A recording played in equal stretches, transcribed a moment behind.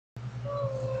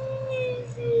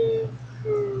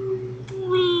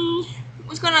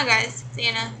What's going on, guys? It's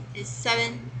Anna. It's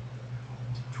 7:27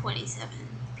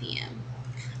 p.m.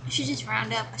 I should just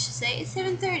round up. I should say it's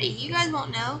 7:30. You guys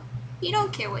won't know. You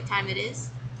don't care what time it is.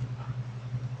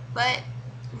 But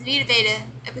it's VEDA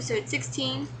episode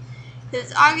 16.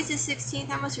 Because it's August the 16th.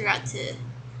 I almost forgot to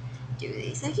do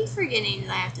these. I keep forgetting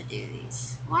that I have to do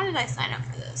these. Why did I sign up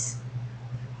for this?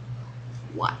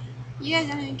 Why? You guys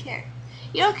don't even care.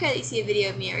 You don't care that you see a video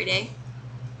of me every day.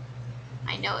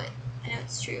 I know it. I know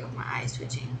it's true. My eye's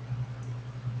twitching.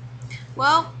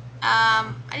 Well,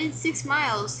 I did 6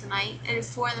 miles tonight. I did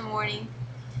 4 in the morning,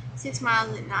 6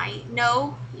 miles at night.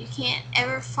 No, you can't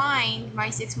ever find my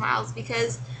 6 miles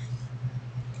because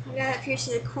I got up here to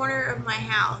the corner of my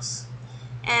house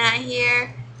and I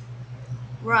hear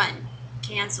run,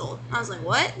 canceled. I was like,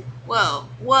 what? Whoa,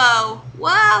 whoa,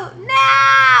 whoa,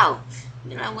 no!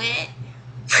 And then I went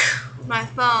with my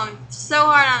phone so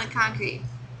hard on the concrete.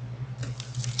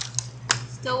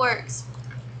 Still works.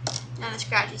 Not a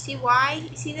scratch. You see why?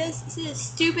 You see this? You see this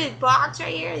stupid box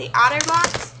right here? The otter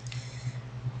box?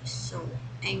 I'm so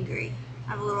angry. I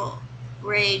have a little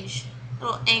rage,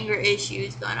 little anger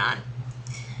issues going on.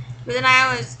 But then I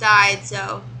almost died,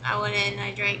 so I went in and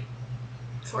I drank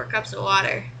 4 cups of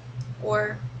water.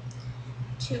 Or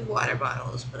 2 water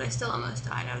bottles. But I still almost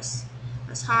died. I was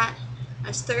hot. I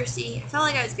was thirsty. I felt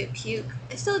like I was gonna puke.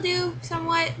 I still do,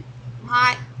 somewhat. I'm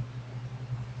hot.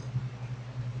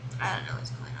 I don't know what's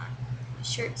going on. My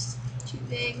shirt's too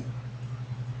big.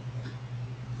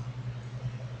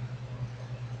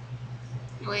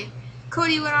 Anyway,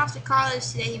 Cody went off to college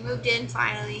today. He moved in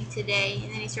finally today,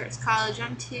 and then he starts college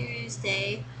on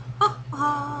Tuesday.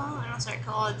 I don't start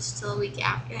college till a week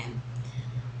after him.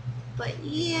 But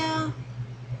yeah,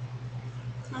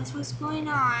 that's what's going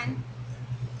on.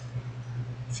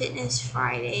 Fitness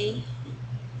Friday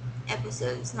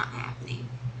episode is not happening.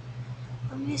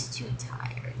 I'm just too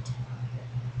tired.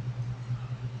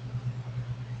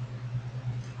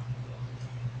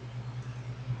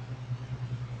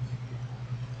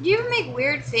 Do you ever make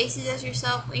weird faces at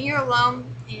yourself when you're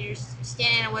alone and you're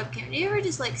standing on a webcam? Do you ever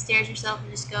just like stare at yourself and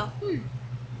just go,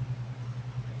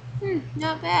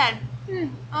 not bad.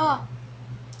 Oh,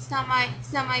 it's not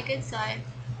my good side.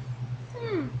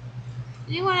 Did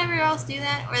anyone ever else do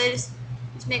that? Or they just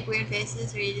make weird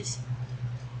faces, or you just,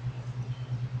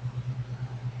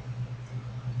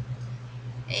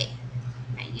 hey,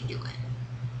 how you doing?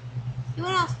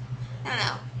 Anyone else? I don't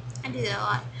know. I do that a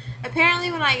lot.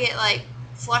 Apparently when I get like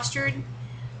flustered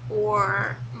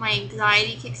or my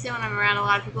anxiety kicks in when I'm around a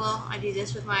lot of people, I do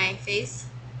this with my face.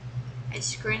 I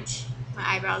scrunch my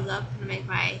eyebrows up and make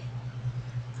my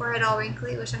forehead all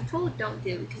wrinkly, which I'm told don't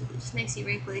do because it just makes you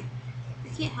wrinkly. I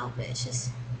can't help it. It's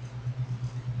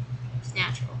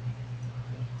natural.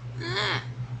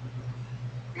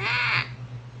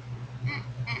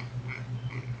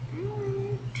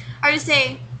 I would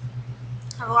say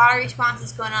I have a lot of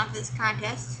responses going on for this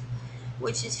contest,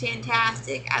 which is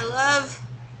fantastic. I love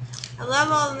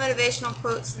all the motivational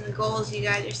quotes and the goals you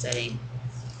guys are setting.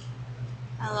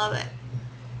 I love it.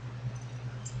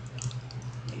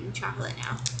 I'm eating chocolate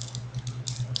now.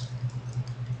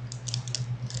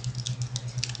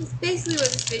 That's basically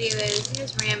what this video is. I'm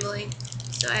just rambling,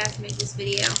 so I have to make this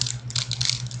video.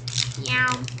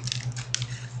 Meow.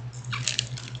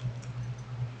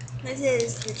 This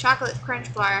is the chocolate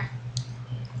crunch bar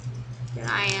that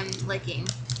I am licking.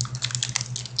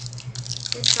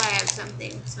 Just so I have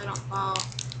something so I don't fall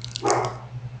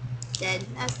dead.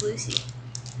 That's Lucy.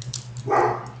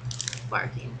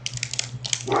 Barking.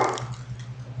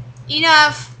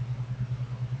 Enough!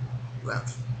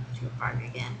 Rough. She'll bark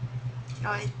again. She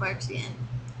always barks again.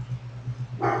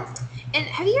 And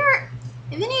have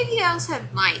any of you else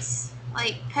have mice?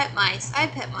 Like pet mice? I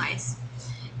have pet mice.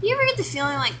 Do you ever get the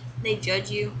feeling like they judge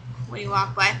you when you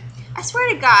walk by? I swear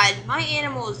to God, my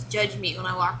animals judge me when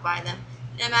I walk by them.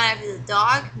 No matter if it's a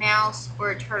dog, mouse,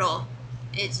 or a turtle,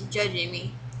 it's judging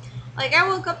me. Like, I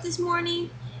woke up this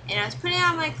morning, and I was putting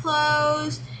on my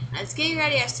clothes, and I was getting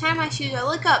ready, I was tying my shoes, I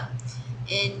look up,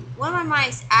 and one of my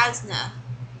mice, Asuna,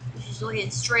 was just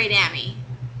looking straight at me.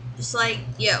 Just like,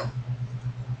 yo,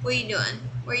 what are you doing?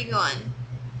 Where are you going?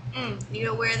 You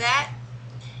gonna wear that?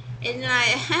 And then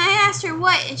I asked her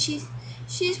what, and she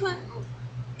just went,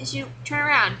 and she turned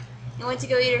around, and went to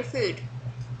go eat her food.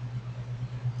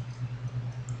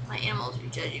 My animals are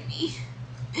judging me.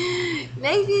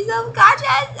 Makes me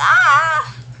self-conscious.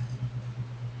 Ah!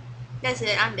 That's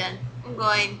it. I'm done. I'm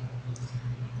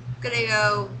gonna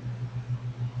go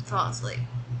fall asleep.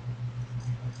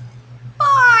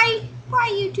 Bye.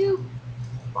 Bye, YouTube.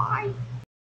 Bye.